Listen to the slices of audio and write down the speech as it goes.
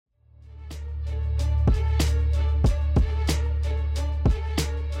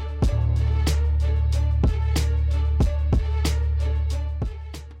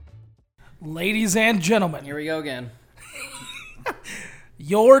Ladies and gentlemen, Here we go again.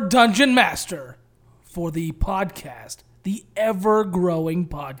 your dungeon master for the podcast, the ever-growing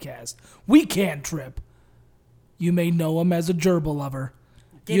podcast. We Can't Trip. You may know him as a gerbil lover.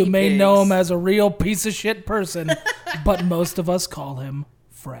 You may know him as a real piece of shit person, but most of us call him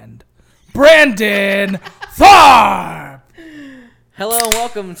friend. Brandon Tharp! Hello and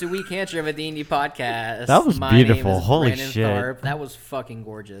welcome to We Can't Trip, a D&D podcast. That was My beautiful. Name is Holy Brandon shit. Tharp. That was fucking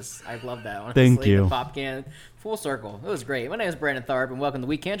gorgeous. I love that. Honestly. Thank you. The pop can, full circle. It was great. My name is Brandon Tharp, and welcome to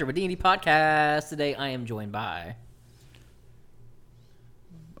We Can't Trip, a D&D podcast. Today I am joined by...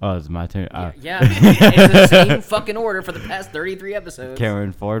 Oh, it's my turn. Yeah, it's the same fucking order for the past 33 episodes.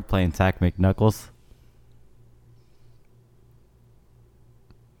 Cameron Ford playing Tack McKnuckles.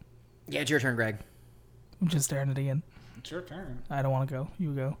 Yeah, it's your turn, Greg. I'm just staring at Ian. It's your turn. I don't want to go.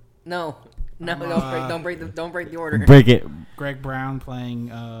 You go. No, don't break the order. Break it. Greg Brown playing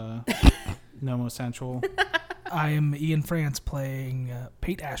Nomo Central. I am Ian France playing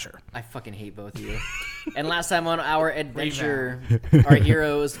Pate Asher. I fucking hate both of you. And last time on our adventure, our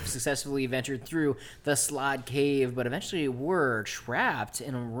heroes successfully ventured through the Slod Cave, but eventually were trapped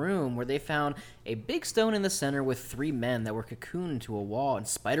in a room where they found a big stone in the center with 3 men that were cocooned to a wall in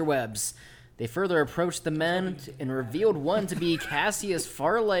spider webs. They further approached the men and revealed one to be Cassius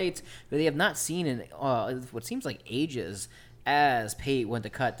Farlight, who they have not seen in what seems like ages. As Pate went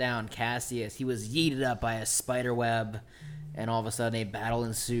to cut down Cassius, he was yeeted up by a spider web, and all of a sudden a battle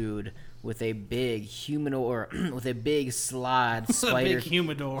ensued with a big with a big slod spider. Big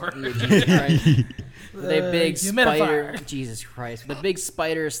humidor. Jesus Christ. With a big spider. humidifier. Jesus Christ. With a big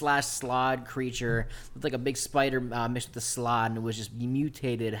spider / slod creature. Looked like a big spider mixed with the slod, and it was just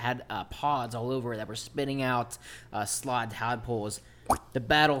mutated. Had pods all over it that were spitting out slod tadpoles. The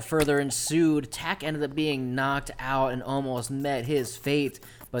battle further ensued. Tack ended up being knocked out and almost met his fate,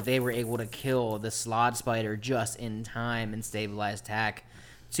 but they were able to kill the slod spider just in time and stabilize Tack.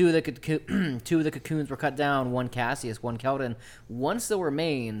 Two of the cocoons were cut down, one Cassius, one Keldon. One still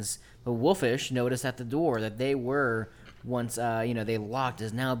remains, but Wolfish noticed at the door that they were once, they locked,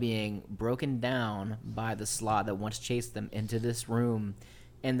 is now being broken down by the slot that once chased them into this room.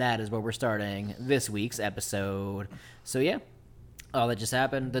 And that is where we're starting this week's episode. So yeah, all that just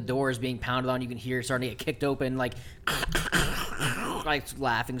happened. The door is being pounded on. You can hear it starting to get kicked open, like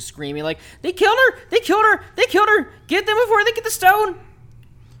laughing, screaming, like, they killed her! They killed her! They killed her! Get them before they get the stone!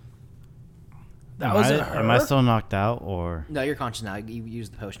 Am I still knocked out, or No, you're conscious now. You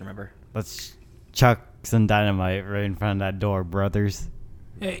used the potion, remember? let's chuck some dynamite right in front of that door, brothers?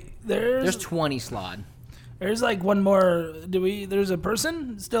 Hey, There's 20 slod. There's like one more. There's a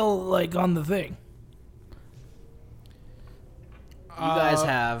person still like on the thing. You guys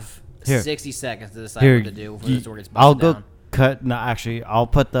have here. 60 seconds to decide Here, what to do before this door gets busted I'll go down. cut. No, actually, I'll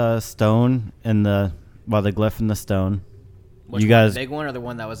put the stone in the the glyph in the stone. Which you one, guys. the big one or the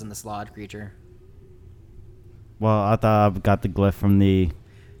one that was in the slod creature? Well, I thought I got the glyph from the.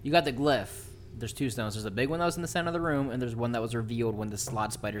 You got the glyph. There's 2 stones. There's a big one that was in the center of the room, and there's one that was revealed when the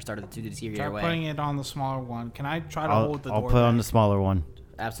slod spider started to deteriorate Try away. putting it on the smaller one. Can I try to hold the door? I'll put on the smaller one.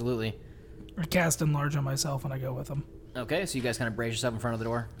 Absolutely. I cast enlarge on myself when I go with them. Okay, so you guys kind of brace yourself in front of the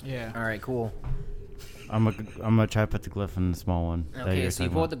door? Yeah. All right, cool. I'm gonna try to put the glyph in the small one. that Okay, you're so you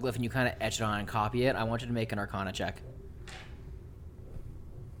talking pull about. out the glyph and you kind of etch it on and copy it. I want you to make an Arcana check.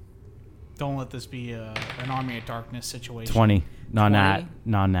 Don't let this be an Army of Darkness situation. 20. 20?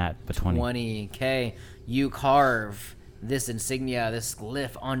 Non-nat, but 20. 20. You carve this insignia, this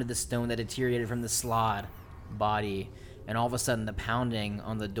glyph onto the stone that deteriorated from the slod body, and all of a sudden the pounding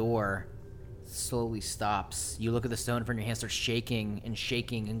on the door slowly stops. You look at the stone in front of your hand, starts shaking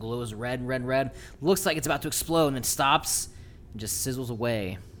and glows red. Looks like it's about to explode, and then stops and just sizzles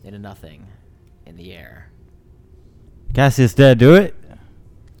away into nothing in the air. Cassius, did I do it?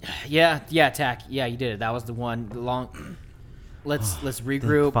 Yeah, Tack. Yeah, you did it. That was the one. Let's regroup.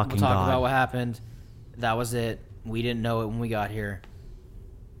 We'll talk fucking God. about what happened. That was it. We didn't know it when we got here.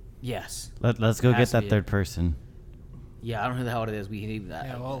 Yes. Let's go Has get to be that it. third person. Yeah, I don't know who the hell it is. We need that.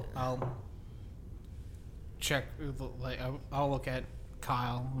 Yeah, well, I'll check. I'll look at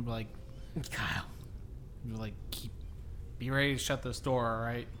Kyle and be like, Kyle. be ready to shut this door, all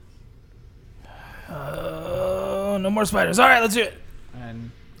right? No more spiders. All right, let's do it. And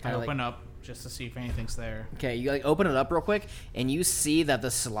I Kinda open up just to see if anything's there. Okay, you open it up real quick, and you see that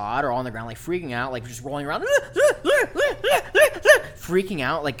the slot are on the ground, freaking out, just rolling around, freaking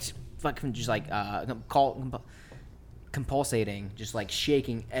out, fucking just compulsating, just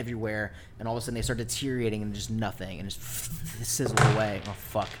shaking everywhere, and all of a sudden they start deteriorating and just nothing, and just sizzle away. Oh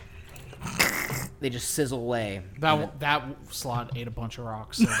fuck! they just sizzle away. That slot ate a bunch of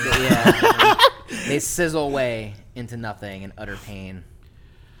rocks. So Yeah, they sizzle away into nothing in utter pain.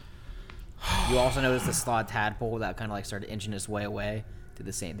 You also notice the slot tadpole that kind of like started inching its way away. Did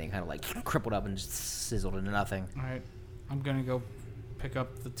the same thing, kind of like crippled up and just sizzled into nothing. all right, I'm gonna go pick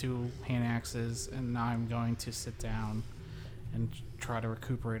up the 2 hand axes, and now I'm going to sit down and try to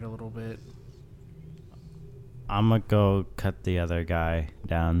recuperate a little bit. I'm gonna go cut the other guy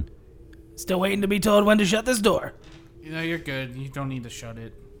down. Still waiting to be told when to shut this door. You know, you're good. You don't need to shut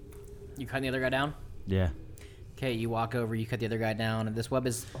it. You cutting the other guy down? Yeah. Okay, you walk over, you cut the other guy down, and this web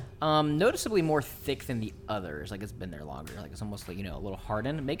is noticeably more thick than the others. Like, it's been there longer. Like, it's almost like, a little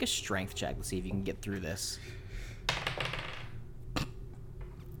hardened. Make a strength check to see if you can get through this.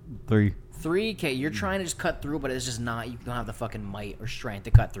 3. 3, okay, you're trying to just cut through, but it's just not. You don't have the fucking might or strength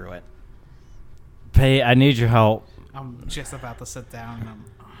to cut through it. Pay, I need your help. I'm just about to sit down, and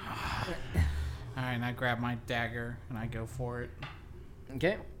all right, and I grab my dagger, and I go for it.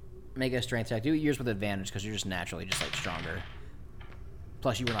 Okay, make a strength check. Do yours with advantage, because you're just naturally just, like, stronger.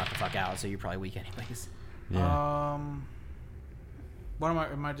 Plus, you were knocked the fuck out, so you're probably weak anyways. Yeah. What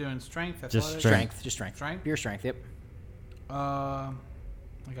am I doing? Strength? Just Athletics? strength. Just strength. Strength? Pure strength, yep. I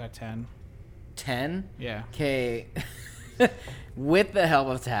got 10. 10? Yeah. Okay. With the help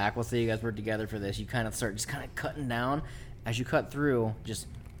of Tack, we'll say you guys work together for this. You kind of start just kind of cutting down. As you cut through, just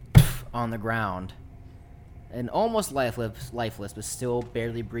on the ground. And almost lifeless, but still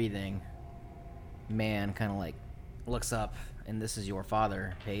barely breathing. Man kind of like looks up, and this is your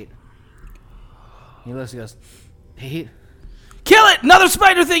father, Pate. He looks and goes, Pate? Kill it! Another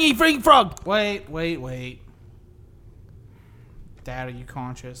spider thingy, freaking frog! Wait. Dad, are you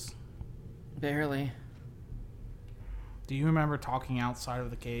conscious? Barely. Do you remember talking outside of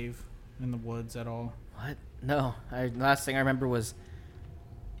the cave in the woods at all? What? No. Last thing I remember was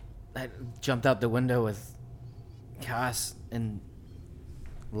I jumped out the window with Cass and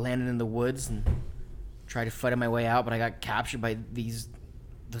landed in the woods and tried to fight my way out, but I got captured by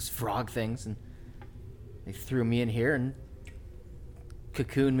those frog things, and they threw me in here and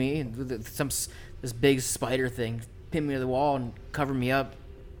cocooned me, and this big spider thing pinned me to the wall and covered me up.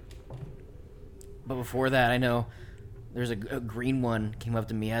 But before that, I know there's a green one came up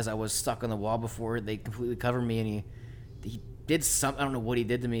to me as I was stuck on the wall before they completely covered me, and he did something. I don't know what he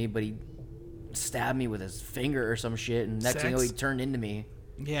did to me, but he stabbed me with his finger or some shit, and next thing you know, he turned into me.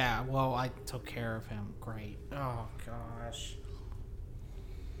 Yeah, well, I took care of him. Great. Oh, gosh.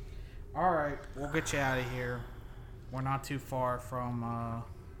 All right, we'll get you out of here. We're not too far from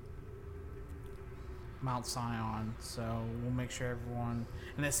Mount Sion, so we'll make sure everyone...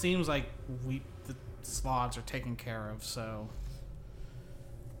 And it seems like the sloths are taken care of, so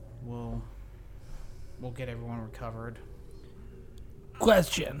we'll get everyone recovered.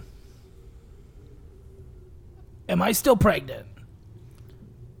 Question. Am I still pregnant?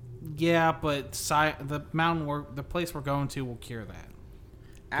 Yeah, but the place we're going to will cure that.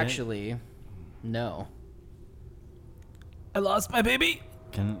 Actually, no. I lost my baby?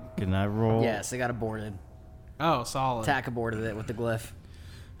 Can I roll? Yes, I got aborted. Oh, solid. Tack aborted it with the glyph.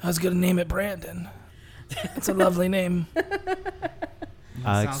 I was going to name it Brandon. It's a lovely name.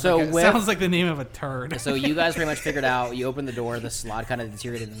 Sounds like the name of a turd. So you guys pretty much figured out, you opened the door, the slot kind of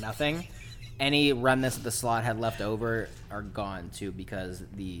deteriorated into nothing. Any remnants that the slot had left over are gone too, because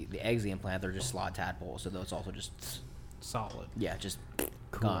the eggs they implant, they're just slot tadpoles, so those also just Solid. yeah, just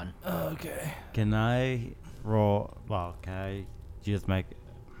gone. Okay. Can I roll? Well, can I just make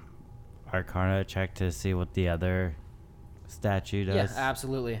Arcana check to see what the other statue does? Yeah,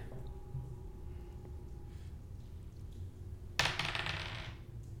 absolutely.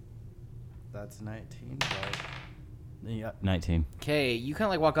 That's 19. Yeah, 19. Okay, you kind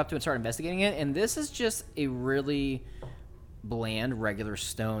of like walk up to it and start investigating it, and this is just a really bland, regular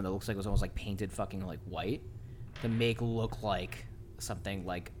stone that looks like it was almost like painted fucking like white to make look like something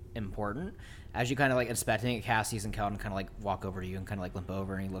like important. As you kind of like inspecting it, Cassius and Calvin kind of like walk over to you and kind of like limp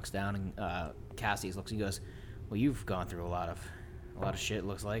over, and he looks down, and Cassius looks and he goes, "Well, you've gone through a lot of shit. It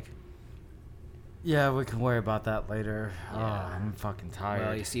looks like." Yeah, we can worry about that later. Yeah. Oh, I'm fucking tired.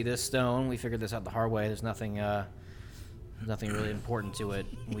 Well, you see this stone. We figured this out the hard way. There's nothing really important to it.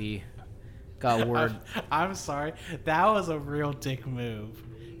 We got word. I'm sorry. That was a real dick move.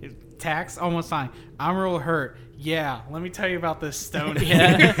 Tax almost fine. I'm real hurt. Yeah, let me tell you about this stone.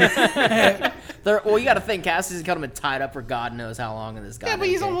 Yeah. Well, you got to think Cassius and Keldon been tied up for God knows how long in this guy. Yeah, but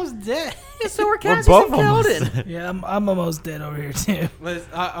he's almost dead. Yeah, so we're Cassius both and almost Keldon. Yeah, I'm almost dead over here too.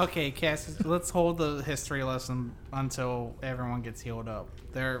 Okay, Cass, let's hold the history lesson until everyone gets healed up.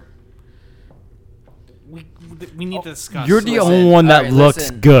 we need to discuss. You're the Listen, only one that alright, looks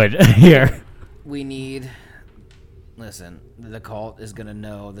listen. good here. We need. Listen, the cult is gonna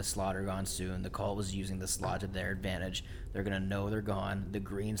know the slot are gone soon. The cult was using the slot to their advantage. They're gonna know they're gone. The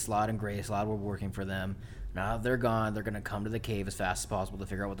green slot and gray slot were working for them. Now that they're gone, they're gonna come to the cave as fast as possible to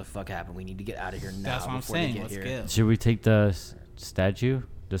figure out what the fuck happened. We need to get out of here now. That's what I'm before they saying. get Let's here. go. Should we take the statue,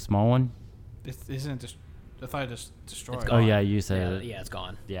 the small one? Isn't it? I thought I just destroyed. It's Oh gone. yeah, you Yeah, said it. yeah, it's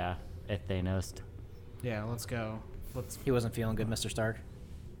gone. Yeah, if Thanos. Yeah, let's go. He wasn't feeling good, Mr. Stark.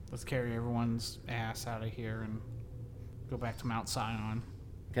 Let's carry everyone's ass out of here and go back to Mount Sion.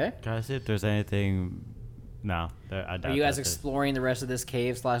 Okay. Can I see if there's anything? No, I doubt Are you guys that's it. exploring the rest of this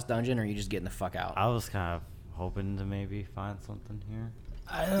cave/dungeon, or are you just getting the fuck out? I was kind of hoping to maybe find something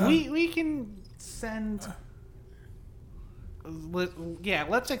here. We can send.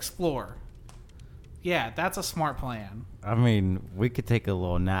 Let's explore. Yeah, that's a smart plan. I mean, we could take a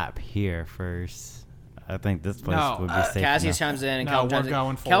little nap here first. I think this place No, would be safe Cassius enough. chimes in, and No, Keldon we're chimes in.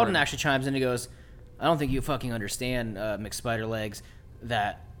 going Keldon forward. actually chimes in and goes, I don't think you fucking understand, McSpiderlegs,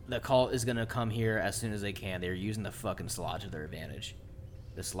 that the cult is going to come here as soon as they can. They're using the fucking slot to their advantage.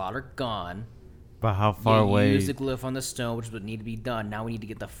 The slot are gone. But how far You away? used the glyph on the stone, which would need to be done. Now we need to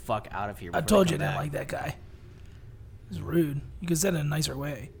get the fuck out of here. I before told they you come I didn't back. like that guy. He's rude. You could say it in a nicer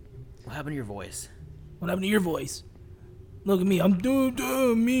way. What happened to your voice? What happened to your voice? Look at me. I'm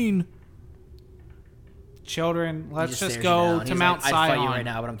mean. Children, He let's just stares you go down. to He's Mount like, I'd Sion. fight you right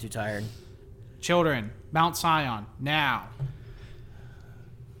now, but I'm too tired. Children, Mount Sion, now.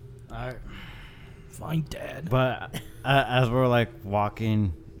 Fine, Dad. But as we're like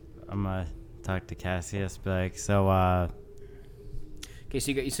walking, I'm gonna talk to Cassius. Be like, so Okay,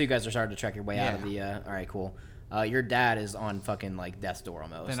 so you guys are starting to track your way out of Yeah. the. All right, cool. Your dad is on fucking like death's door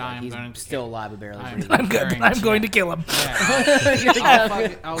almost. Then Like, I am he's going to still alive but barely I'm- breathing. I'm good. carrying I'm him. going to kill him.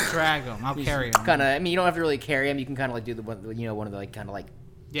 Yeah. I'll drag him. I'll carry him. Kind of. I mean, you don't have to really carry him. You can kind of like do one of the like kind of like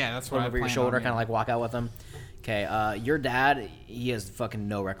Yeah, that's put what him I over your plan shoulder, on, kind of yeah. like walk out with him. Okay, your dad, he has fucking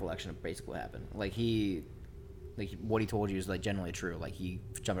no recollection of basically what happened. Like what he told you is like generally true. Like he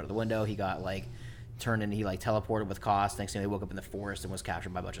jumped out of the window, he got like turned into, he like teleported with Cost. Next thing he woke up in the forest and was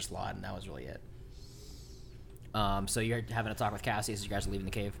captured by a bunch of Slot, and that was really it. So you're having a talk with Cassius as you guys are leaving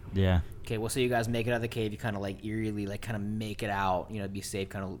the cave. yeah, Okay, well, so you guys make it out of the cave. You kind of like eerily, like kind of make it out. You know, be safe.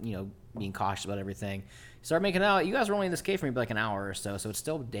 Kind of, you know, being cautious about everything. Start making it out. You guys were only in this cave for maybe like an hour or so, so it's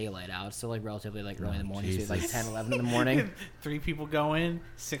still daylight out. It's still like relatively like early in the morning. So it's like 10, 11 in the morning. 3 people go in,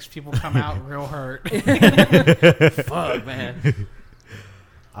 6 people come out real hurt. Fuck, man.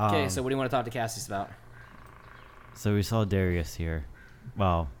 Okay, so what do you want to talk to Cassius about? so we saw Darius here.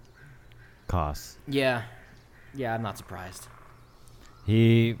 Well, Cost. Yeah, I'm not surprised.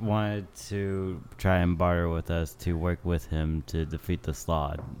 He wanted to try and barter with us to work with him to defeat the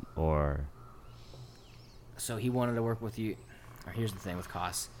Slot, or So he wanted to work with you. Or here's the thing with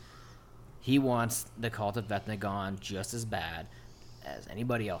Koss. He wants the cult of Vecna gone just as bad as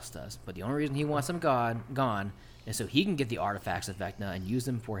anybody else does. But the only reason he wants them gone is so he can get the artifacts of Vecna and use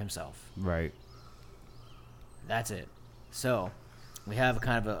them for himself. right. That's it. So we have a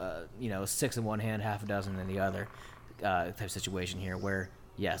kind of a 6 in one hand, half a dozen in the other type situation here where,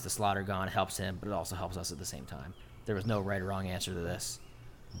 yes, the Slaughter gone helps him, but it also helps us at the same time. There was no right or wrong answer to this.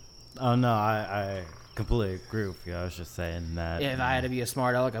 Oh no, I completely agree with you. I was just saying that. If I had to be a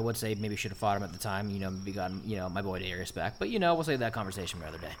smart aleck, I would say maybe should have fought him at the time. Maybe gotten my boy Darius back. But we'll save that conversation for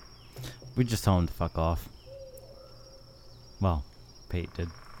another day. We just told him to fuck off. Well, Pate did.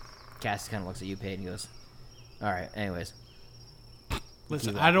 Cassius kind of looks at you, Pate, and goes, "All right. Anyways,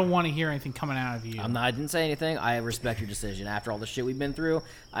 Listen, I don't want to hear anything coming out of you. I didn't say anything. I respect your decision. After all the shit we've been through,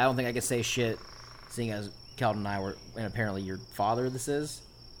 I don't think I could say shit. Seeing as Keldon and I were, and apparently your father, this is,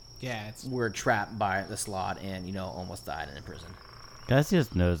 Yeah, it's were trapped by the Slot and almost died and in prison.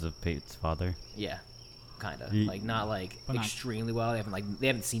 Cassius knows of Pate's father. Yeah, kind of. Ye- Like not like But not- extremely well. They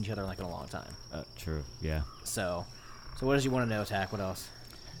haven't seen each other in a long time. True. Yeah. So what does you want to know, Tack? What else?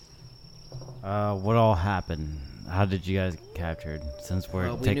 What all happened? How did you guys get captured? Since we're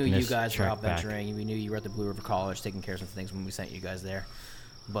Well, we taking knew you this guys were trek out back. venturing. We knew you were at the Blue River College taking care of some things when we sent you guys there.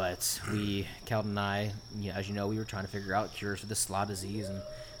 But Keldon and I, as you know, we were trying to figure out cures for the Slot disease and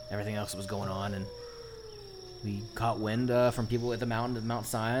everything else that was going on. And we caught wind from people at the mountain of Mount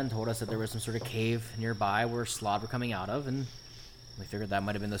Sion, told us that there was some sort of cave nearby where Slot were coming out of. And we figured that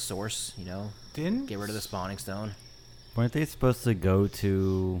might have been the source, didn't get rid of the spawning stone. Weren't they supposed to go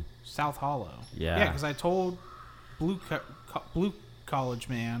to? South Hollow. Yeah. Yeah, because I told Blue College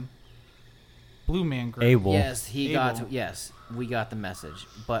man, Blue Man Group. Abel. Yes, we got the message.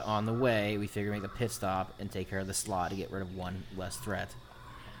 But on the way, we figured make a pit stop and take care of the Slot to get rid of one less threat.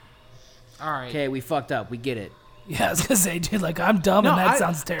 All right. Okay, we fucked up. We get it. Yeah, I was gonna say, dude, like I'm dumb No, and that I-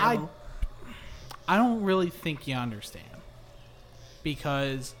 sounds terrible. I don't really think you understand.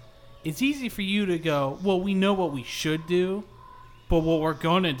 Because it's easy for you to go, well, we know what we should do, but what we're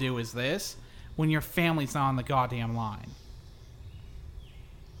going to do is this, when your family's not on the goddamn line.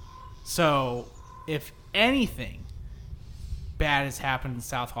 So, if anything bad has happened in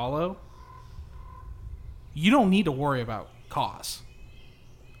South Hollow, you don't need to worry about costs.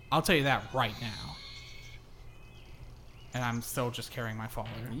 I'll tell you that right now. And I'm still just carrying my father.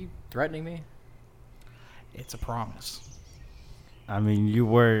 Are you threatening me? It's a promise. I mean, you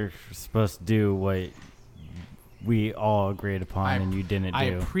were supposed to do what we all agreed upon, and you didn't I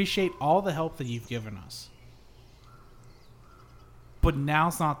do. appreciate all the help that you've given us. But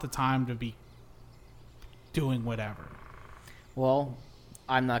now's not the time to be doing whatever. Well,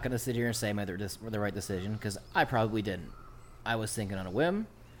 I'm not going to sit here and say I made the right decision, because I probably didn't. I was thinking on a whim.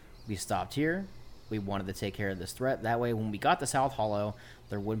 We stopped here. We wanted to take care of this threat. That way, when we got to South Hollow,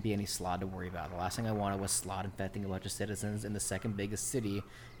 there wouldn't be any Slod to worry about. The last thing I wanted was Slod infecting a bunch of citizens in the second biggest city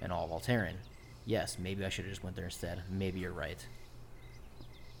in all of Alterran. Yes, maybe I should have just went there instead. Maybe you're right.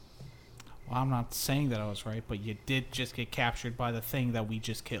 Well, I'm not saying that I was right, but you did just get captured by the thing that we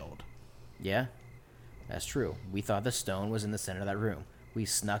just killed. Yeah, that's true. We thought the stone was in the center of that room. We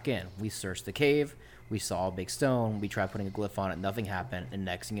snuck in. We searched the cave. We saw a big stone. We tried putting a glyph on it. Nothing happened. And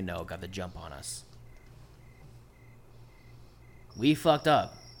next thing you know, it got the jump on us. We fucked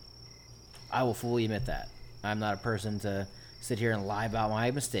up. I will fully admit that. I'm not a person to sit here and lie about my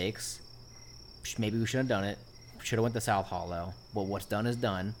mistakes. Maybe we shouldn't have done it. Should have went to South Hollow. But what's done is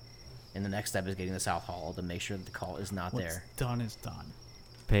done. And the next step is getting to South Hollow to make sure that the call is not What's there. done is done.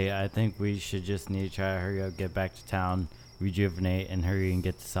 Pay, I think we should just need to try to hurry up, get back to town, rejuvenate, and hurry and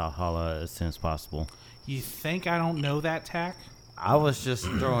get to South Hollow as soon as possible. You think I don't know that, Tack? I was just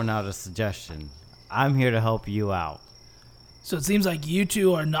throwing out a suggestion. I'm here to help you out. So it seems like you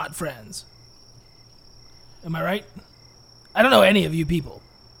two are not friends. Am I right? I don't know any of you people.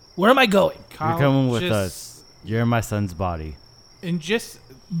 Where am I going? Kyle, You're coming with just- us. You're in my son's body. And just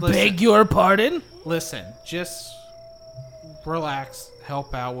listen, Beg your pardon? listen, just relax,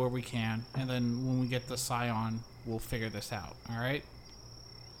 help out where we can, and then when we get the Scion, we'll figure this out. All right?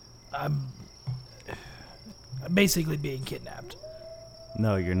 I'm basically being kidnapped.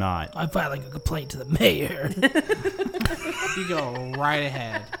 No, you're not. I'm filing a complaint to the mayor. You go right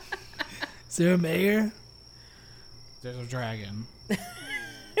ahead. Is there a mayor? There's a dragon.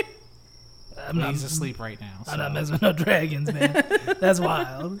 I'm not, He's asleep right now. I'm so- not messing with no dragons, man. That's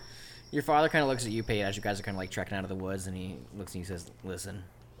wild. Your father kind of looks at you, Pate, as you guys are kind of like trekking out of the woods, and he looks and he says, "Listen,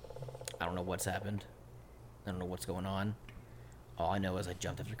 I don't know what's happened. I don't know what's going on. All I know is I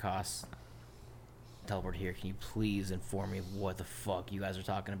jumped after Koss. Teleport here. Can you please inform me what the fuck you guys are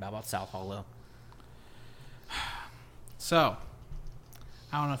talking about South Hollow?" So,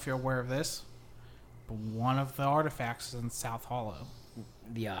 I don't know if you're aware of this, but one of the artifacts is in South Hollow.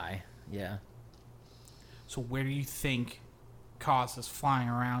 The eye. Yeah. So where do you think Kaz is flying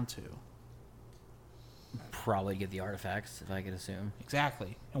around to? Probably get the artifacts, if I could assume.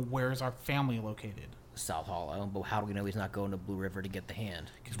 Exactly. And where is our family located? South Hollow. But how do we know he's not going to Blue River to get the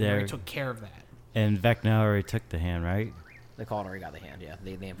hand? Because we already took care of that. And Vecna already took the hand, right? The call already got the hand, yeah.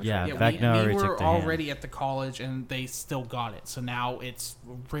 They infiltrated. Yeah, Yeah, Vecna we already were took the hand. already at the college and they still got it. So now it's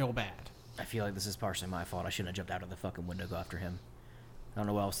real bad. I feel like this is partially my fault. I shouldn't have jumped out of the fucking window to go after him. I don't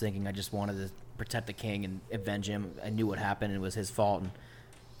know what I was thinking. I just wanted to protect the king and avenge him. I knew what happened and it was his fault, and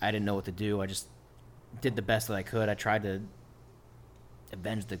I didn't know what to do. I just did the best that I could. I tried to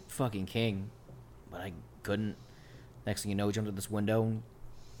avenge the fucking king, but I couldn't. Next thing you know, we jumped out this window, and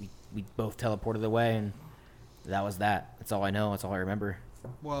we both teleported away, and that was that. That's all I know. That's all I remember.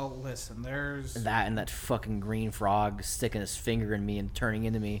 Well, listen, there's... That and that fucking green frog sticking his finger in me and turning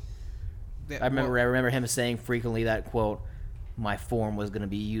into me. that- I remember him saying frequently that quote, "My form was going to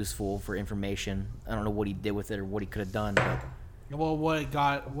be useful for information." I don't know what he did with it or what he could have done, but Well,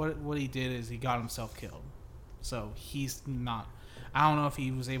 what he did is he got himself killed. So he's not... I don't know if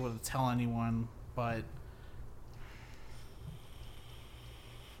he was able to tell anyone, but...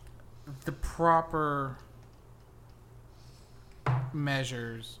 the proper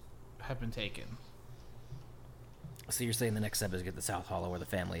measures have been taken. so you're saying the next step is get to South Hollow where the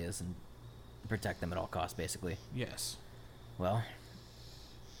family is and protect them at all costs, basically. Yes. Well,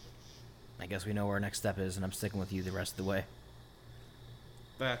 I guess we know where our next step is, and I'm sticking with you the rest of the way.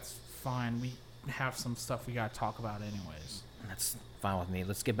 That's fine. We have some stuff we gotta talk about anyways. That's fine with me.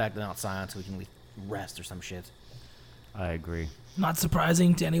 Let's get back to Mount Zion so we can rest or some shit. I agree. Not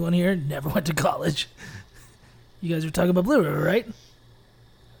surprising to anyone here. Never went to college. You guys are talking about Blue River, right?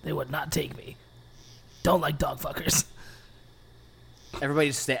 They would not take me. Don't like dog fuckers.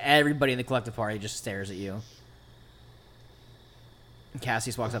 Everybody in the collective party just stares at you. And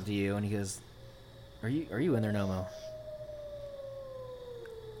Cassius walks up to you and he goes, "Are you in there, Nomo?"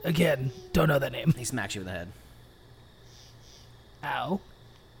 Again, don't know that name. He smacks you in the head. Ow.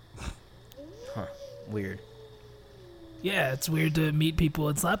 Huh. Weird. Yeah, it's weird to meet people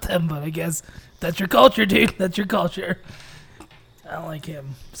and slap them, but I guess that's your culture, dude. That's your culture. I don't like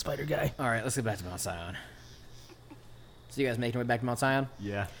him, spider guy. All right, let's get back to Mount Sion. So you guys making your way back to Mount Sion?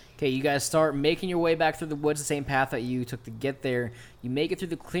 Yeah. Okay, you guys start making your way back through the woods, the same path that you took to get there. You make it through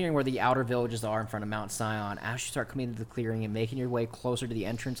the clearing where the outer villages are in front of Mount Sion. As you start coming into the clearing and making your way closer to the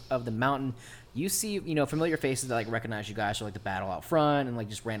entrance of the mountain, you see, familiar faces that recognize you guys. So the battle out front and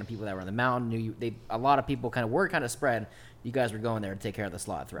just random people that were on the mountain. Knew you. A lot of people were spread. You guys were going there to take care of the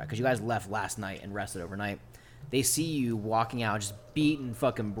Slod threat because you guys left last night and rested overnight. They see you walking out, just beaten,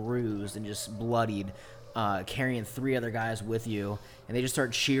 fucking bruised, and just bloodied. Carrying 3 other guys with you, and they just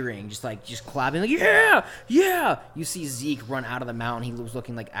start cheering, just clapping, yeah, yeah. You see Zeke run out of the mountain. He was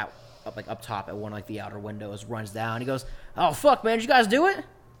looking up top at one of the outer windows. Runs down. He goes, "Oh fuck, man! Did you guys do it?"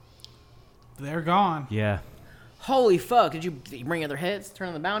 They're gone. Yeah. Holy fuck! Did you bring other heads? Turn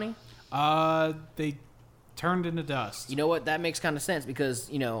on the bounty? They turned into dust. You know what? That makes kind of sense because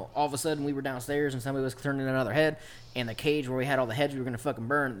all of a sudden we were downstairs and somebody was turning another head, and the cage where we had all the heads we were gonna fucking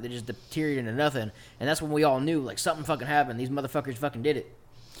burn, they just deteriorated into nothing, and that's when we all knew something fucking happened. These motherfuckers fucking did it.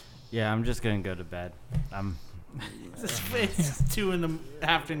 Yeah, I'm just gonna go to bed. It's 2 in the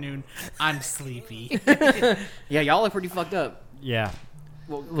afternoon. I'm sleepy. Yeah, y'all look pretty fucked up. Yeah.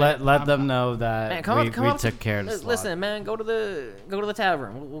 Well, Let them know that man, come we up took care of the Slod. Listen, man, go to the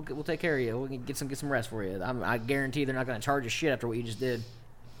tavern. We'll take care of you. We can get some rest for you. I guarantee they're not gonna charge you shit after what you just did.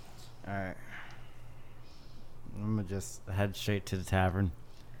 All right. I'm gonna just head straight to the tavern.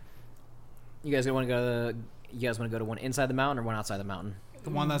 You guys want to go to one inside the mountain or one outside the mountain? The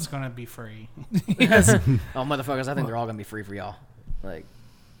one that's gonna be free. Yes. Oh, motherfuckers! I think they're all gonna be free for y'all.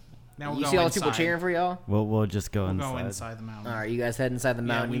 Now You see all the people cheering for y'all? We'll just go We'll inside. go inside the mountain. All right, you guys head inside the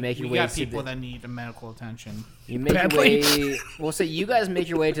mountain. we, you make your we way got to people the, that need medical attention. You make Badly. your way. Well, so you guys make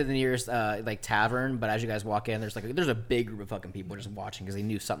your way to the nearest tavern, but as you guys walk in, there's a big group of fucking people just watching because they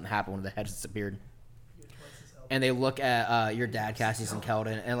knew something happened when the heads disappeared. And they look at your dad, Cassius and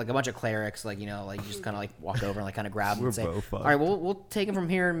Keldon, and a bunch of clerics, you just kind of walk over and kind of grab them and say, both fucked. "All right, we'll take him from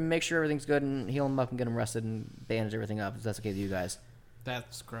here and make sure everything's good and heal him up and get him rested and bandage everything up. If that's okay with you guys."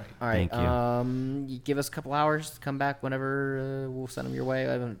 That's great. All right. Thank you. You give us a couple hours to come back whenever we'll send them your way.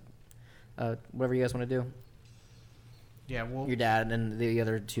 Whatever you guys want to do. Yeah, Your dad and the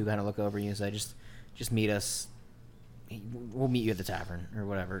other 2 kind of look over you and say, "Just meet us. We'll meet you at the tavern or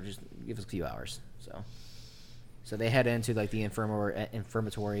whatever. Just give us a few hours." So they head into the infirmary. I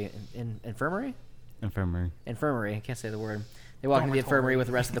can't say the word. They walk into the infirmary with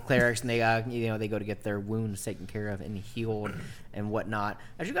the rest of the clerics, and they they go to get their wounds taken care of and healed and whatnot.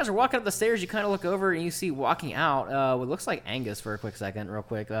 As you guys are walking up the stairs, you kind of look over and you see walking out what looks like Angus for a quick second, real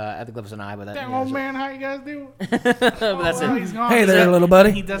quick, at the glimpse of an eye. But that, Damn, old man, how you guys doing? but that's Oh, it. he's gone. Hey there, little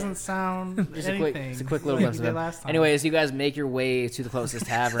buddy. He doesn't sound Just anything. a quick little like glimpse he of did him. last time. Anyways, you guys make your way to the closest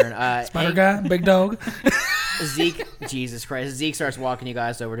tavern. Spider guy, big dog. Zeke, Jesus Christ. Zeke starts walking you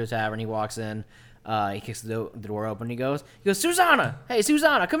guys over to a tavern. He walks in. He kicks the door open. He goes, "Susanna! Hey,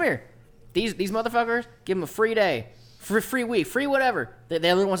 Susanna, come here. These motherfuckers, give them a free day. Free week. Free whatever. They're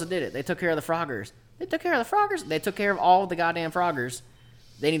the ones that did it. They took care of the Froggers. They took care of all the goddamn Froggers.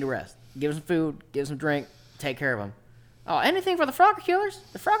 They need to rest. Give them some food. Give them some drink. Take care of them. Oh, anything for the Frogger killers?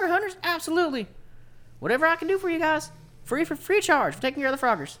 The Frogger hunters? Absolutely. Whatever I can do for you guys. Free charge for taking care of the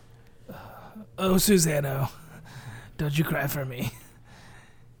Froggers." Oh, Susano, don't you cry for me.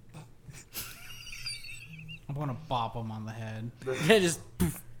 I'm gonna bop him on the head. Just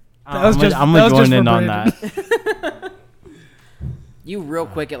That was just going in for on Brandon. that. you real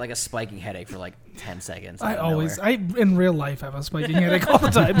quick get a spiking headache for 10 seconds. out of nowhere. I in real life have a spiking headache all the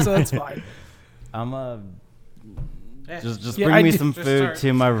time, so it's fine. Just Yeah, bring I me did- some Just food start-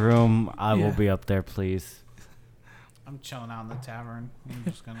 to my room. I Yeah. will be up there, please. I'm chilling out in the tavern. I'm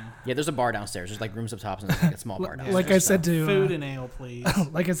just gonna Yeah, there's a bar downstairs. There's rooms up top and there's a small bar downstairs. Like I said to food and ale, please.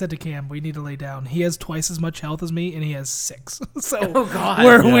 like I said to Cam, we need to lay down. He has twice as much health as me, and he has 6. So Oh, God.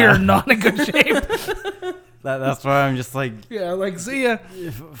 we're not in good shape. That's why I'm just Yeah, see ya.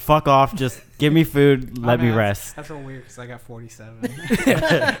 fuck off. Just give me food. Let Oh, me man, rest. That's a little weird because I got 47.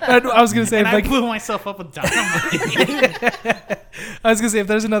 I was gonna say, and I like, blew myself up with dynamite. I was gonna say, if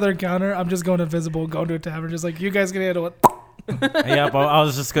there's another encounter, I'm just going invisible, going to a tavern, just like, you guys can handle it. Yep, I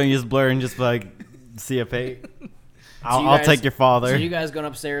was just gonna use blur and just see a pay. I'll take your father. So you guys going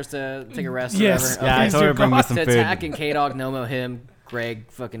upstairs to take a rest? Yes. Or whatever? Yeah, I Okay. told her to bring me some To food. attack and K-Dog, Nomo, him,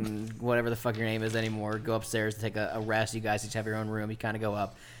 Greg, fucking whatever the fuck your name is anymore. Go upstairs to take a rest. You guys each have your own room. You kind of go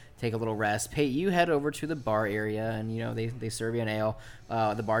up, take a little rest. Pate, you head over to the bar area, and you know they serve you an ale.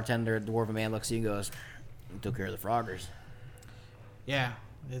 The bartender, dwarven man, looks at you and goes, "You took care of the froggers." Yeah,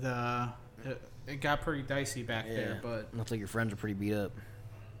 it got pretty dicey back there, but looks like your friends are pretty beat up.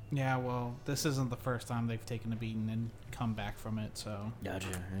 yeah, well, this isn't the first time they've taken a beating and come back from it, so Gotcha.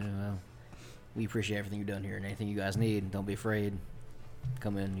 Yeah, well, we appreciate everything you've done here, and anything you guys need, don't be afraid.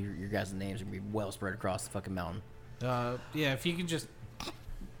 Come in. Your guys' names are gonna be well spread across the fucking mountain. yeah, if you could just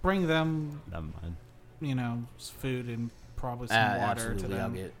bring them, Never mind. you know, food and probably some water Absolutely. to them. I'll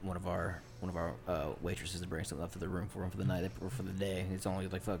get one of our waitresses to bring something up to the room for them for the night or for the day. It's only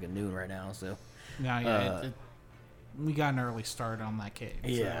like fucking noon right now, so No, yeah, we got an early start on that cave.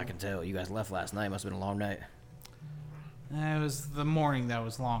 yeah, so. I can tell. You guys left last night. Must have been a long night. It was the morning that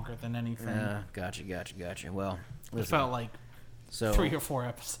was longer than anything. Gotcha. Well, It listen, felt like so 3 or 4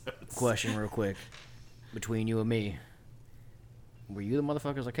 episodes. question real quick between you and me. Were you the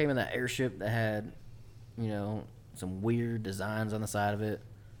motherfuckers that came in that airship that had, you know, some weird designs on the side of it?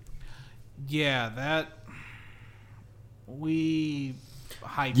 Yeah, that we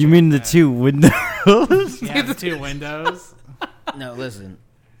hyped. You mean the that. 2 windows? Yeah, the 2 windows. No, listen.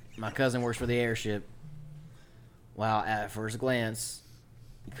 My cousin works for the airship. Well, at first glance,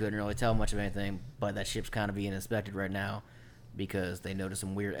 you couldn't really tell much of anything, but that ship's kind of being inspected right now because they noticed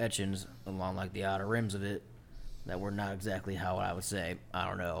some weird etchings along like the outer rims of it that were not exactly how I would say, I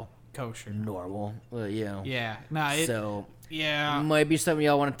don't know, Kosher. normal. You know. Yeah, no, So yeah. might be something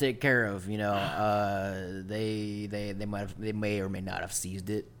y'all want to take care of. You know, they may or may not have seized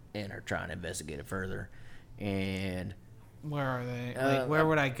it and are trying to investigate it further. And Where are they? Like, where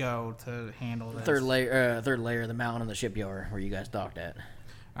would I go to handle this? third layer of the mountain in the shipyard where you guys docked at.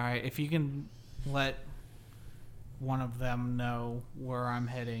 All right, if you can let one of them know where I'm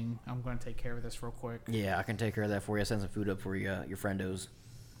heading, I'm going to take care of this real quick. Yeah, I can take care of that for you. I'll send some food up for you, your friendos.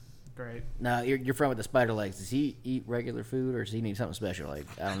 Great. Now, your friend with the spider legs, does he eat regular food or does he need something special? Like,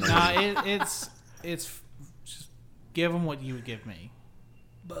 I don't know. Nah, it's just give him what you would give me.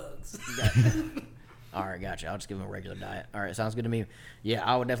 Bugs. All right, gotcha. I'll just give him a regular diet. All right, sounds good to me. Yeah,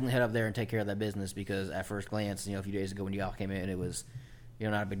 I would definitely head up there and take care of that business because at first glance, you know, a few days ago when y'all came in, it was, you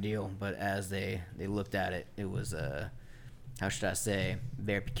know, not a big deal. But as they looked at it, it was, how should I say,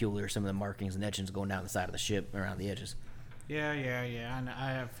 very peculiar. Some of the markings and etchings going down the side of the ship around the edges. Yeah. I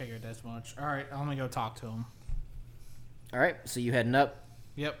have figured as much. All right, I'm gonna go talk to him. All right, so you heading up?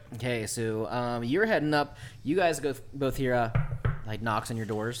 Yep. Okay, so you're heading up. You guys both hear like knocks on your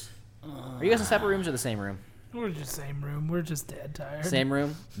doors. Are you guys in separate rooms or the same room? We're just same room. We're just dead tired. Same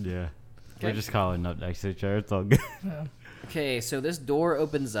room. Yeah. Okay. We're just calling up next to each other. It's all good. Yeah. Okay, so this door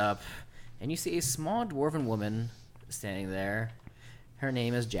opens up, and you see a small dwarven woman standing there. Her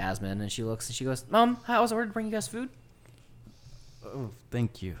name is Jasmine, and she looks and she goes, "Mom, I was ordered to bring you guys food." Oh,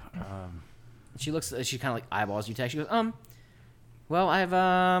 thank you. She looks, she kind of like eyeballs you. She goes, well, I've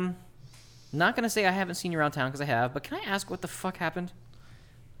not gonna say I haven't seen you around town because I have, but can I ask what the fuck happened?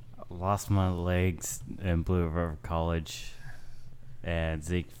 Lost my legs in Blue River College, and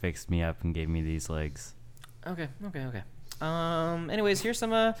Zeke fixed me up and gave me these legs. Okay. Anyways, here's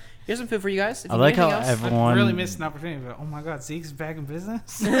some food for you guys. If I you like need how anything else. everyone. I really missed an opportunity, but oh my god, Zeke's back in business.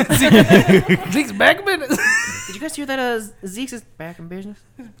 Zeke's back in business. Did you guys hear that? Zeke's is back in business.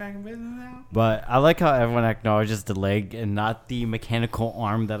 He's back in business now. But I like how everyone acknowledges the leg and not the mechanical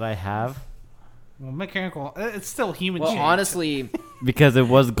arm that I have, Well, mechanical. It's still human. Well, shaped. honestly, because it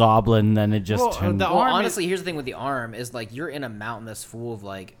was goblin. Then it just Well, turned. the well, arm honestly, here's the thing with the arm is like you're in a mountain that's full of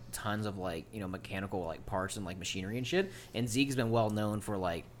like tons of like, you know, mechanical like parts and like machinery and shit. And Zeke's been well known for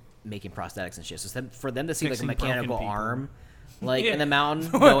like making prosthetics and shit. So for them to see Fixing like a mechanical broken people. arm, like Yeah. in the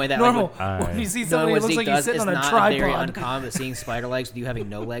mountain, knowing that Normal. like, When you see knowing somebody, it what looks Zeke like he's does sitting is on a not very tripod. uncommon. But seeing spider legs with you having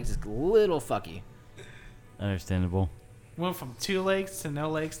no legs is a little fucky. Understandable. went from 2 legs to no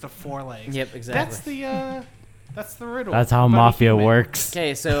legs to 4 legs. Yep, exactly. That's the riddle. That's how But a mafia human. works.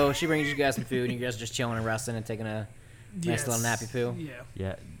 Okay, so she brings you guys some food, and you guys are just chilling and resting and taking a nice little Yes. nappy poo. Yeah.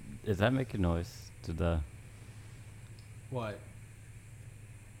 Yeah. Does that make a noise to the What?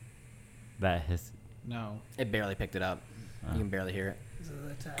 that hiss? No. It barely picked it up. You can barely hear it. This is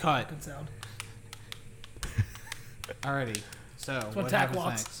a tack Cut. walking sound. Alrighty. So what what tack happens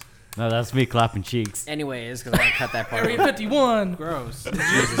walks. next? No, that's me clapping cheeks. Anyways, because I want to cut that part. Area out. 51. Gross.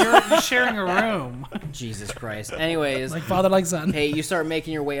 you're sharing a room. Jesus Christ. Anyways, Like father, like son. hey, you start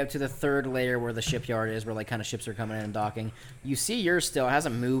making your way up to the third layer where the shipyard is, where like kind of ships are coming in and docking. You see yours still, it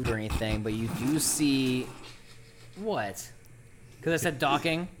hasn't moved or anything, but you do see What? Because I said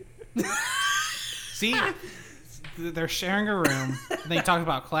docking. See, they're sharing a room. And they talk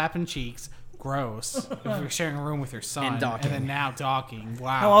about clapping cheeks. Gross. If you're sharing a room with your son. And docking. And then now docking.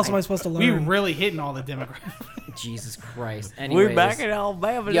 Wow. How else am I supposed to We learn? really hitting all the demographics. Jesus Christ. Anyways, We're back in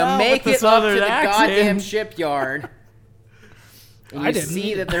Alabama you now make with it the up to southern the goddamn accent. shipyard. And I you didn't.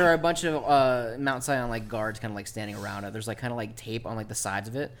 see that there are a bunch of Mount Zion like guards kind of like standing around it. There's like kind of like tape on like the sides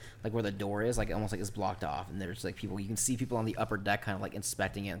of it, like where the door is, like almost like it's blocked off. And there's like people, you can see people on the upper deck kind of like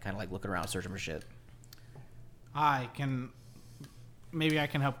inspecting it and kind of like looking around, searching for shit. Maybe I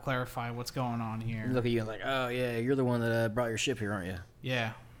can help clarify what's going on here. Look at you and like, oh yeah, you're the one that brought your ship here, aren't you?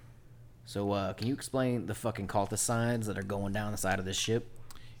 Yeah. So can you explain the fucking cultist signs that are going down the side of this ship?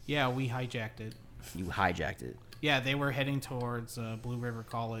 Yeah, we hijacked it. You hijacked it. Yeah, they were heading towards Blue River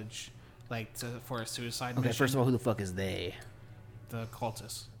College, for a suicide mission. Okay, first of all, who the fuck is they? The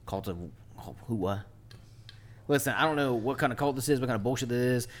cultists. Cult of who? What? Listen, I don't know what kind of cult this is, what kind of bullshit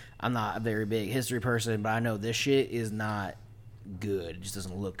this is. I'm not a very big history person, but I know this shit is not good. It just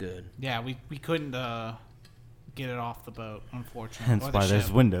doesn't look good. Yeah, we couldn't get it off the boat, unfortunately. Hence Or the why there's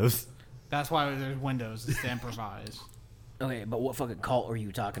ship. windows. That's why there's windows, is to improvise. Okay, but what fucking cult are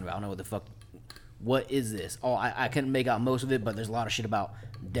you talking about? I don't know what the fuck. What is this? Oh, I couldn't make out most of it, but there's a lot of shit about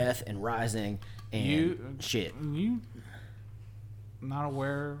death and rising and shit. You not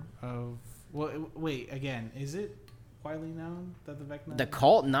aware of... Well, wait, again, is it widely known that the Vecna... The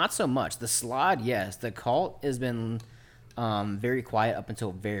cult, not so much. The slide, yes. The cult has been very quiet up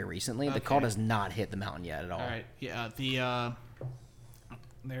until very recently. The cult Okay. has not hit the mountain yet at all. All right, yeah,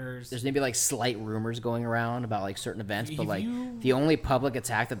 There's maybe like slight rumors going around about like certain events, but Have like you- the only public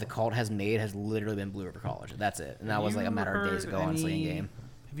attack that the cult has made has literally been Blue River College. That's it, and that was like a matter of days ago, honestly, in game.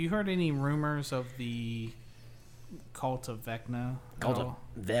 Have you heard any rumors of the cult of Vecna? Cult at of all?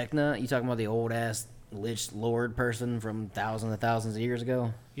 Vecna? You talking about the old ass lich lord person from thousands and thousands of years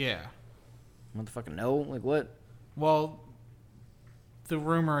ago? Yeah. Motherfucking no, like what? Well, the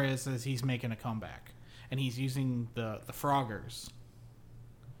rumor is he's making a comeback, and he's using the Froggers,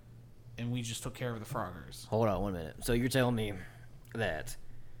 and we just took care of the Froggers. Hold on 1 minute. So you're telling me that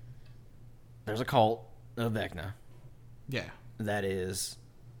there's a cult of Vecna Yeah. that is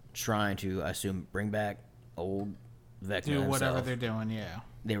trying to, I assume, bring back old Vecna Do whatever himself. they're doing. Yeah.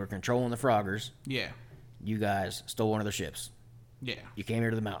 They were controlling the Froggers. Yeah. You guys stole one of their ships. Yeah. You came here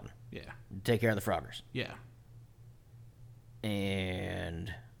to the mountain Yeah. to take care of the Froggers. Yeah.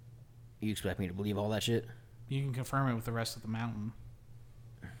 And you expect me to believe all that shit? You can confirm it with the rest of the mountain.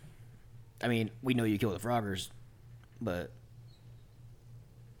 I mean, we know you killed the Froggers, but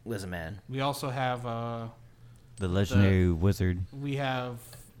listen, man. We also have The legendary wizard. we have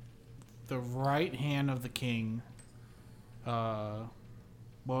the right hand of the king. What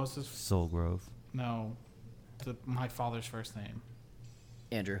was his? Soul Grove. No, my father's first name.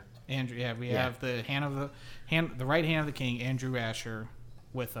 Andrew. Andrew. Yeah, we Yeah. have the the right hand of the king, Andrew Asher,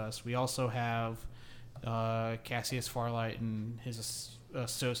 with us. We also have Cassius Farlight and his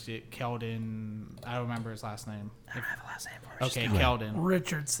associate Keldon. I don't remember his last name. I don't have a last name for it. Okay, Keldon.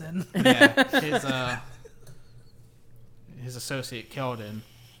 Richardson. Yeah, his associate Keldon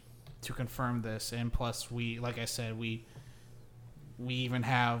to confirm this, and plus we, like I said, we even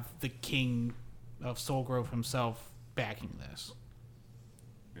have the king of Soul Grove himself backing this.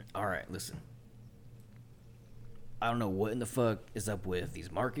 All right, listen. I don't know what in the fuck is up with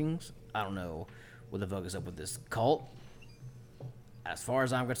these markings. I don't know what the fuck is up with this cult. As far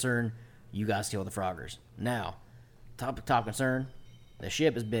as I'm concerned, you guys killed the Froggers. Now, top concern, the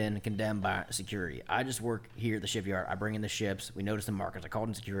ship has been condemned by security. I just work here at the shipyard. I bring in the ships. We notice the markers. I called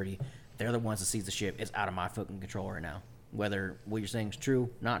in security. They're the ones that seize the ship. It's out of my fucking control right now. Whether what you're saying is true,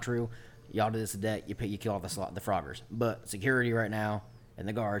 not true, y'all did this to debt. You kill all the Froggers. But security right now and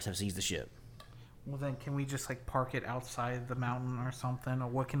the guards have seized the ship. Well, then can we just park it outside the mountain or something, or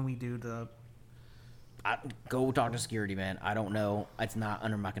what can we do to? Go talk to security, man. I don't know. It's not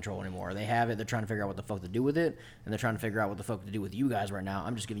under my control anymore. They have it. They're trying to figure out what the fuck to do with it, and they're trying to figure out what the fuck to do with you guys right now.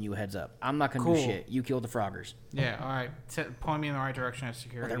 I'm just giving you a heads up. I'm not gonna do Cool. shit. You killed the Froggers. Yeah, all right. Point me in the right direction at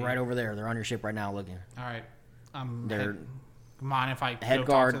security. They're right over there. They're on your ship right now looking. All right. They're Mind if I go head talk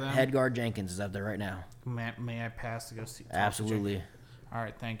guard. to them? Head guard Jenkins is up there right now. May I pass to go see? talk to Absolutely. Jake? All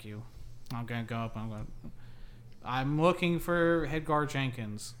right, thank you. I'm gonna go up. I'm looking for head guard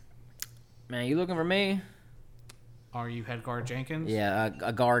Jenkins. Man, you looking for me? Are you head guard Jenkins? Yeah.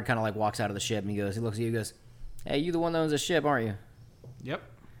 A guard kind of walks out of the ship and he looks at you. He goes, "Hey, you the one that owns the ship, aren't you? Yep.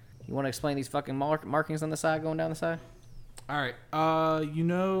 You want to explain these fucking markings on the side going down the side?" All right.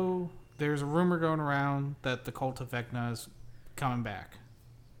 There's a rumor going around that the cult of Vecna is coming back.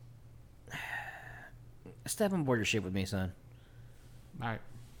 step on board your ship with me, son. All right.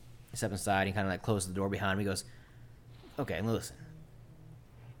 He stepped inside. He kind of like closed the door behind me. He goes, okay, listen.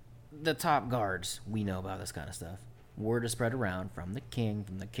 The top guards, we know about this kind of stuff. Word is spread around from the king,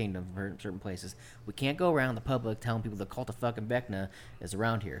 from the kingdom, from certain places. We can't go around the public telling people the cult of fucking Vecna is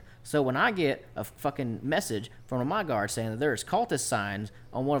around here. So when I get a fucking message from one of my guards saying that there's cultist signs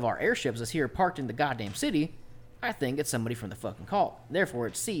on one of our airships that's here parked in the goddamn city, I think it's somebody from the fucking cult. Therefore,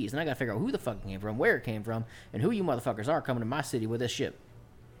 it's seized, and I gotta figure out who the fuck it came from, where it came from, and who you motherfuckers are coming to my city with this ship.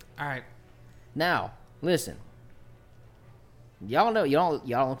 All right. Now, listen. Y'all know y'all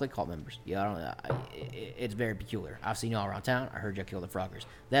don't look like cult members. Y'all don't. It's very peculiar. I've seen y'all around town. I heard y'all kill the Froggers.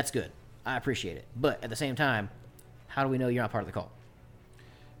 That's good. I appreciate it. But at the same time, how do we know you're not part of the cult?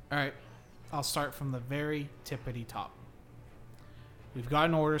 All right. I'll start from the very tippity top. We've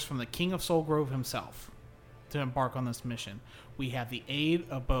gotten orders from the King of Soul Grove himself to embark on this mission. We have the aid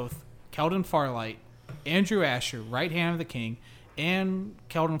of both Keldon Farlight, Andrew Asher, right hand of the king, and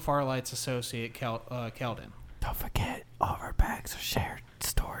Keldon Farlight's associate, Keldon. Don't forget, all of our bags are shared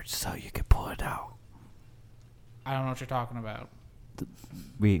storage, so you can pull it out. I don't know what you're talking about.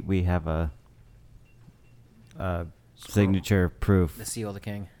 We have a signature proof. The seal of the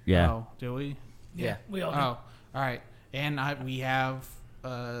king. Yeah. Oh, do we? Yeah. We all Oh, all right. And we have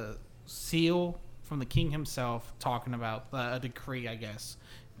a seal from the king himself talking about a decree, I guess.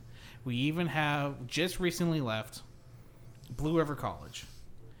 We even have, just recently left, Blue River College.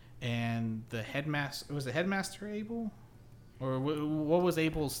 And the headmaster, was it Headmaster Abel? Or what was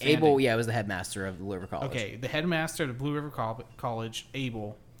Abel's standing? Abel, yeah, was the headmaster of the Blue River College. Okay, the headmaster of the Blue River College,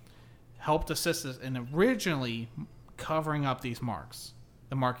 Abel, helped assist us in originally covering up these marks,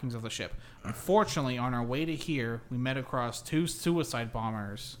 the markings of the ship. Unfortunately, on our way to here, we met across 2 suicide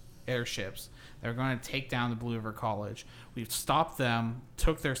bombers, airships, that were going to take down the Blue River College. We stopped them,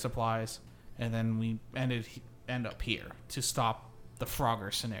 took their supplies, and then we end up here to stop the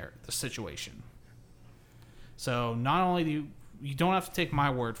Frogger scenario, the situation. So not only do you don't have to take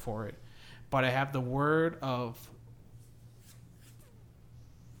my word for it, but I have the word of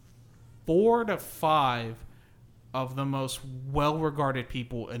 4 to 5 of the most well-regarded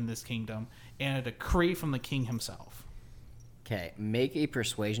people in this kingdom, and a decree from the king himself. Okay, make a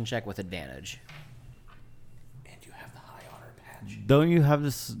persuasion check with advantage. And you have the high honor patch. Don't you have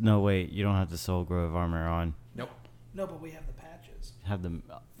this? No, wait. You don't have the Soul Grove armor on. Nope. No, but we have the patches Have the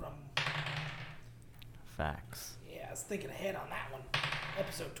from. facts. Yeah, I was thinking ahead on that one.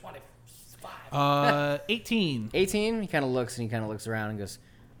 Episode 25. 18. 18, he kind of looks around and goes,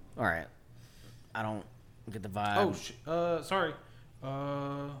 all right, I don't get the vibe. Oh, sorry.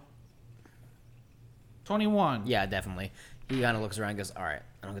 21. Yeah, definitely. He kind of looks around and goes, all right,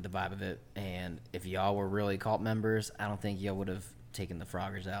 I don't get the vibe of it. And if y'all were really cult members, I don't think y'all would have taken the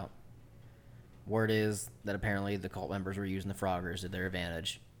Froggers out. Word is that apparently the cult members were using the Froggers to their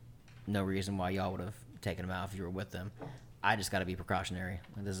advantage. No reason why y'all would have taken them out if you were with them. I just got to be precautionary.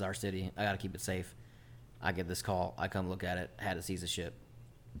 This is our city. I got to keep it safe. I get this call. I come look at it. Had to seize the ship.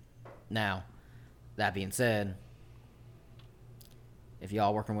 Now, that being said, if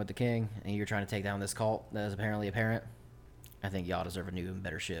y'all working with the king and you're trying to take down this cult that is apparently apparent, I think y'all deserve a new and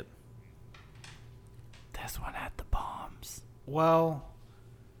better ship. This one had the bombs. Well,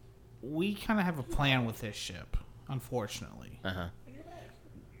 we kind of have a plan with this ship, unfortunately. Uh-huh.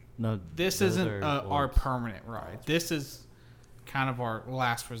 No, This those isn't are our orbs. permanent ride. This is kind of our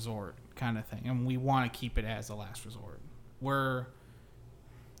last resort kind of thing, and we want to keep it as a last resort.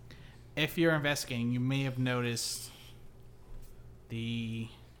 If you're investigating, you may have noticed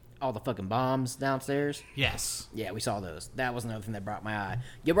All the fucking bombs downstairs. Yes. Yeah, we saw those. That was another thing that brought my eye.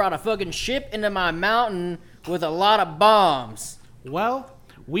 You brought a fucking ship into my mountain with a lot of bombs. Well,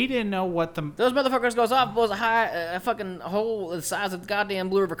 we didn't know what the Those motherfuckers goes off, blows a fucking hole the size of the goddamn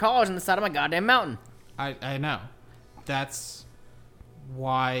Blue River College in the side of my goddamn mountain. I know. That's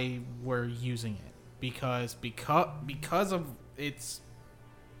why we're using it because of its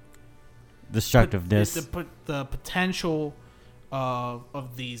Destructiveness. the potential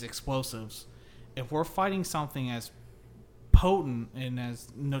of these explosives. If we're fighting something as potent and as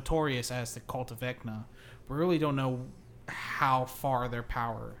notorious as the Cult of Vecna, we really don't know how far their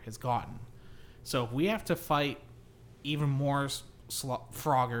power has gotten. So if we have to fight even more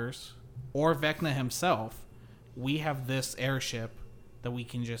Froggers or Vecna himself, we have this airship that we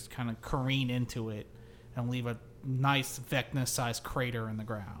can just kind of careen into it and leave a nice Vecna-sized crater in the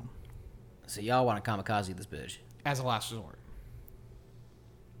ground So y'all want to kamikaze this bitch. as a last resort.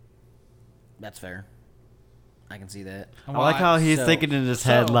 That's fair. I can see that. I like how he's So- thinking in his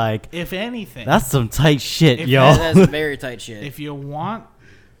head, like, if anything, that's some tight shit, If yo. That's very tight shit. if you want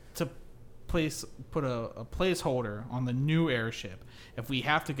to put a placeholder on the new airship. If we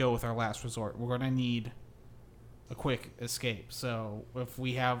have to go with our last resort, we're going to need a quick escape. So if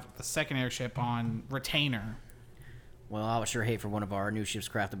we have the second airship on retainer, Well, I would sure hate for one of our new ships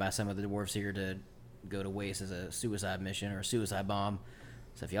crafted by some of the dwarves here to go to waste as a suicide mission or a suicide bomb.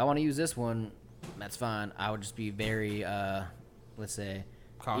 So if y'all want to use this one, that's fine. I would just be very, let's say,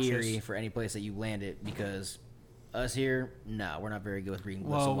 Cautious. eerie for any place that you land it, because us here, no, we're not very good with reading glyphs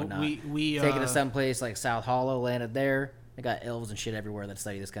well, and whatnot. we Take it to some place like South Hollow, landed there. They got elves and shit everywhere that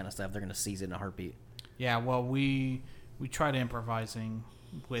study this kind of stuff. They're gonna seize it in a heartbeat. yeah, well, we tried improvising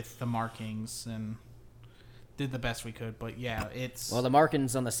with the markings and did the best we could, but yeah, it's Well, the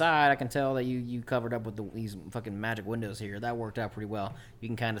markings on the side, I can tell that you covered up with these fucking magic windows here. That worked out pretty well. You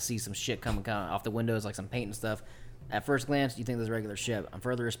can kind of see some shit coming kind of off the windows, like some paint and stuff. At first glance, you think there's a regular ship. On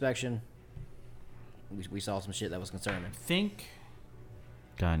further inspection, we saw some shit that was concerning. think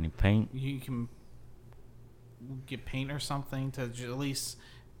Got any paint? you can get paint or something to at least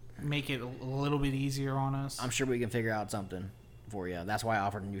make it a little bit easier on us. I'm sure we can figure out something for you. That's why I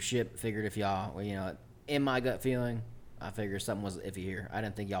offered a new ship. Figured if y'all, well, you know, in my gut feeling, I figured something was iffy here. I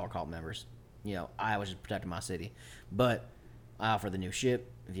didn't think y'all were cult members. You know, I was just protecting my city. But I offered the new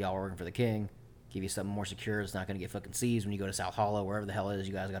ship. If y'all were working for the king, give you something more secure. It's not going to get fucking seized when you go to South Hollow, wherever the hell it is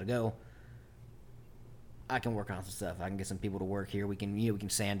you guys got to go. I can work on some stuff. I can get some people to work here. We can, we can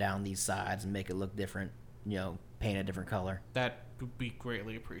sand down these sides and make it look different. You know, paint a different color. That would be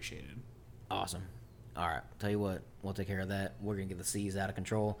greatly appreciated. Awesome. All right. Tell you what, we'll take care of that. We're going to get the seas out of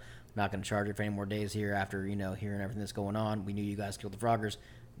control. Not going to charge it for any more days here after, hearing everything that's going on. We knew you guys killed the Froggers.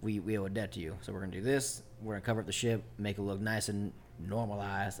 We owe a debt to you. So we're going to do this. We're going to cover up the ship, make it look nice and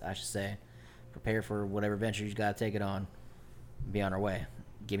normalized, I should say. Prepare for whatever venture you got to take it on. Be on our way.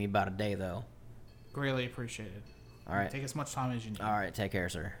 Give me about a day, though. Greatly appreciated. All right. Take as much time as you need. All right. Take care,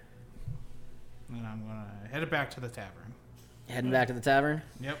 sir. And I'm going to head it back to the tavern. Heading back to the tavern?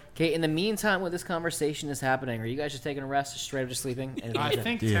 Yep. Okay, in the meantime, when this conversation is happening, are you guys just taking a rest, straight up just sleeping? I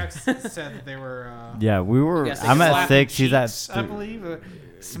think Yeah. Tex said that they were... Yeah, we were. guys I'm take a at slap 6. She's at cheeks, I believe.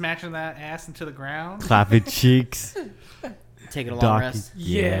 Smashing that ass into the ground. clapping cheeks. taking a long Donkey. rest.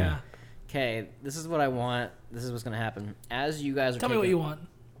 Yeah. Okay, this is what I want. This is what's going to happen. As you guys are Tell me what you want.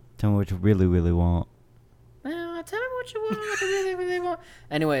 Tell me what you really, really want. Well, tell me what you want, what you really, really want.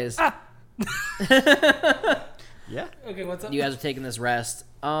 Anyways, Yeah. Okay, what's up? you guys are taking this rest.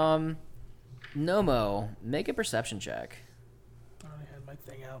 Nomo, make a perception check. I already had my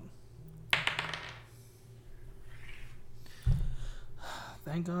thing out.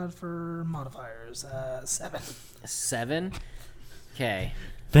 Thank God for modifiers. 7. 7. Okay.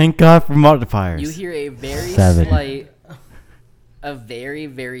 Thank God for modifiers. You hear a very 7. slight,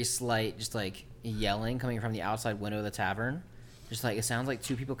 very slight, just like yelling coming from the outside window of the tavern. Just like, it sounds like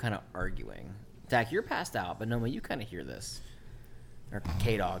two people kind of arguing. Dak, you're passed out, but Noma, you kind of hear this. Or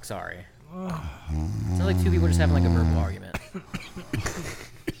K-Dog, sorry. Sounds like two people just having like a verbal argument.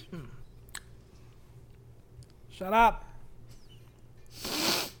 Shut up.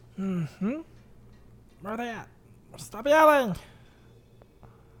 Where are they at? Stop yelling.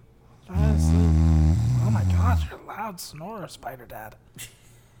 Trying to sleep. Oh my gosh, you're a loud snorer, Spider Dad.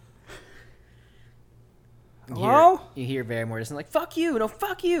 Hello? You hear Barrymore just like, fuck you, no,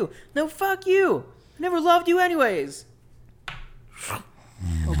 fuck you, no, fuck you. I never loved you anyways.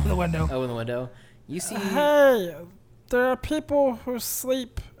 Open the window. Open the window. You see, Hey, there are people who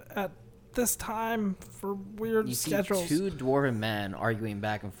sleep at this time for weird you see schedules. two dwarven men arguing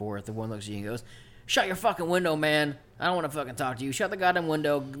back and forth. The one looks at you and goes, shut your fucking window, man. I don't want to fucking talk to you. Shut the goddamn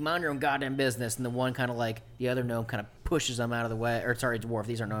window. Mind your own goddamn business. And the one kind of like, the other gnome kind of pushes them out of the way. Or sorry, dwarf.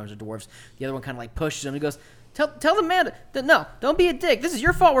 These aren't gnomes, they're dwarves. The other one kind of like pushes them. He goes, tell the man that no, don't be a dick. This is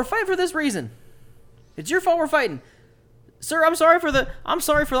your fault. We're fighting for this reason. It's your fault we're fighting. Sir, I'm sorry for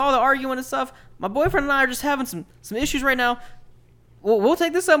all the arguing and stuff. My boyfriend and I are just having some issues right now. We'll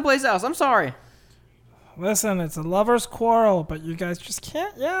take this someplace else. I'm sorry. Listen, it's a lover's quarrel, but you guys just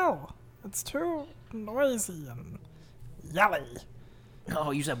can't yell. It's too noisy and yelly.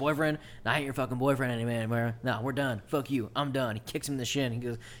 Oh, you said boyfriend? No, I ain't your fucking boyfriend anymore. No, we're done. Fuck you. I'm done. He kicks him in the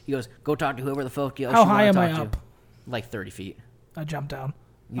shin. He goes, go talk to whoever the fuck else How you high want am to I talk up? to. Like 30 feet. I jump down.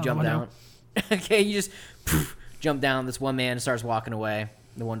 You Out jump the down. window. Okay, you just jump down. This one man starts walking away.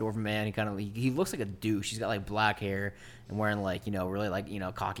 The one dwarven man, he looks like a douche. He's got like black hair and wearing like, really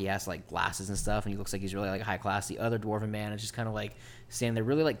like, cocky ass like glasses and stuff. And he looks like he's really like high class. The other dwarven man is just kind of like standing there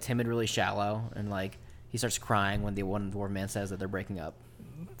really like timid, really shallow. And like he starts crying when the one dwarven man says that they're breaking up.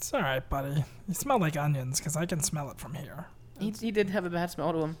 It's all right, buddy. You smell like onions because I can smell it from here. He did have a bad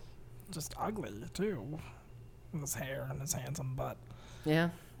smell to him. Just ugly, too. With his hair and his handsome butt. Yeah.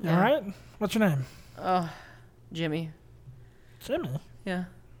 You all right? What's your name? Jimmy. Jimmy. Yeah.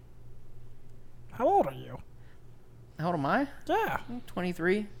 How old are you? How old am I? Yeah.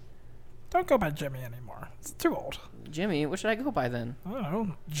 23. Don't go by Jimmy anymore. It's too old. Jimmy, what should I go by then? I don't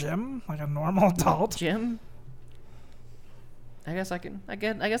know. Jim, like a normal adult. Jim? I guess I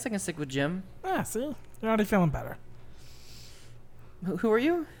can stick with Jim. Yeah, see? You're already feeling better. Who are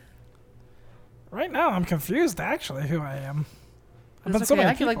you? Right now, I'm confused, actually, who I am. I've been That's so okay.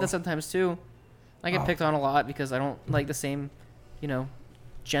 many I feel like people. that sometimes too. I get Oh. picked on a lot because I don't like the same,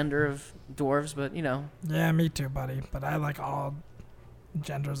 gender of dwarves, but Yeah, me too, buddy. But I like all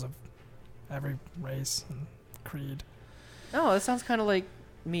genders of every race and creed. Oh, that sounds kind of like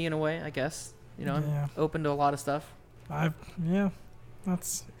me in a way, I guess. I'm Yeah. open to a lot of stuff. I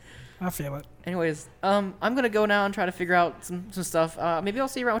feel it. Anyways, I'm gonna go now and try to figure out some stuff. Maybe I'll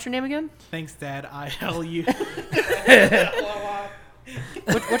see you around. What's your name again? Thanks, Dad. ILU.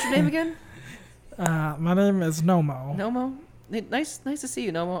 What's your name again? My name is Nomo. Nomo. Nice to see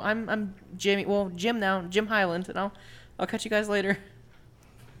you, Nomo. I'm Jimmy. Well, Jim now. Jim Highland. And I'll catch you guys later.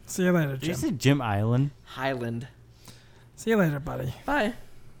 See you later, Did you Jim. say Jim Island? Highland. See you later, buddy. Bye.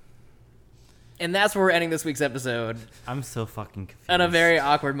 And that's where we're ending this week's episode. I'm so fucking confused. At a very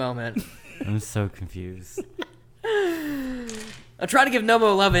awkward moment. I'm so confused. I'm trying to give Nomo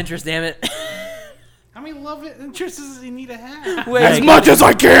a love interest, damn it. How many love interests does he need to have? Wait, As much as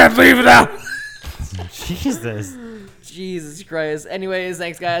I can, leave it out. Jesus. Jesus Christ. Anyways,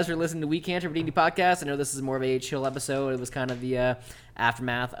 thanks guys for listening to We Can't Trip D&D podcast. I know this is more of a chill episode. It was kind of the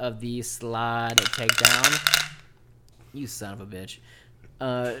aftermath of the slide takedown. You son of a bitch.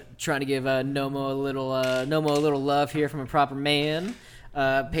 Trying to give Nomo a little love here from a proper man.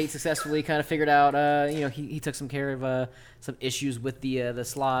 Pate successfully kind of figured out, he took some care of some issues with the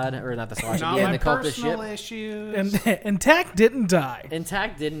slod, or not the slod, Not yeah, my the cultist personal ship. issues. And Tack didn't die. And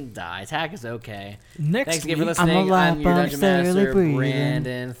Tack didn't die. Tack is okay. Next Thanks week, again for listening. I'm alive, I'm your but I'm Dungeon steadily Master, breathing.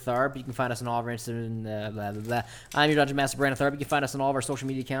 Brandon Tharp. You can find us on all of our Instagram, blah, blah, blah. I'm your Dungeon Master, Brandon Tharp. You can find us on all of our social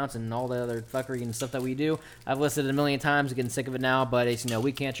media accounts and all the other fuckery and stuff that we do. I've listed it a million times. I'm getting sick of it now, but it's,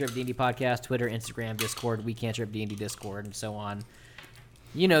 We Can't Trip D&D podcast, Twitter, Instagram, Discord, We Can't Trip D&D Discord, and so on.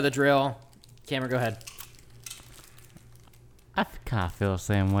 You know the drill. Cameron, go ahead. I kind of feel the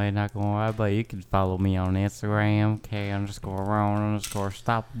same way, not gonna lie, but you can follow me on Instagram,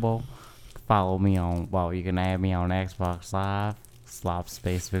 K_Ron_stoppable. Follow me on, you can add me on Xbox Live, Slop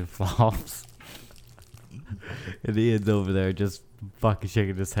Space Big Flops. And Ian's over there just fucking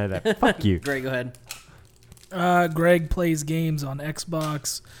shaking his head at, fuck you. Great, go ahead. Greg plays games on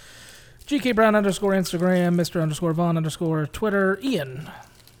Xbox. GK Brown _Instagram, Mr. _Vaughn _Twitter. Ian.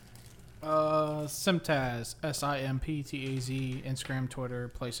 Simtaz, SIMPTAZ, Instagram, Twitter,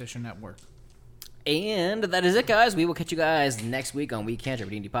 PlayStation Network. And that is it, guys. We will catch you guys next week on We Can't Trip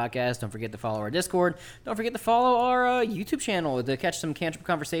D&D podcast. Don't forget to follow our Discord. Don't forget to follow our YouTube channel to catch some Cantrip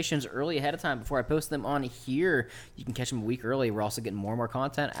conversations early ahead of time before I post them on here. You can catch them a week early. We're also getting more and more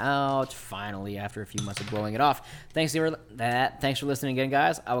content out finally after a few months of blowing it off. Thanks for listening again,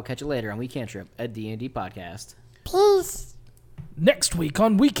 guys. I will catch you later on We Can't Trip, a D&D podcast. Peace. Next week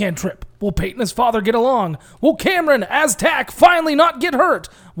on We Can't Trip, will Peyton and his father get along? Will Cameron as Tack finally not get hurt?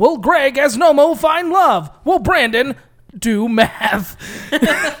 Will Greg as Nomo find love? Will Brandon do math?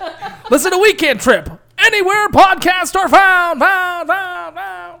 Listen to We Can't Trip anywhere podcasts are found.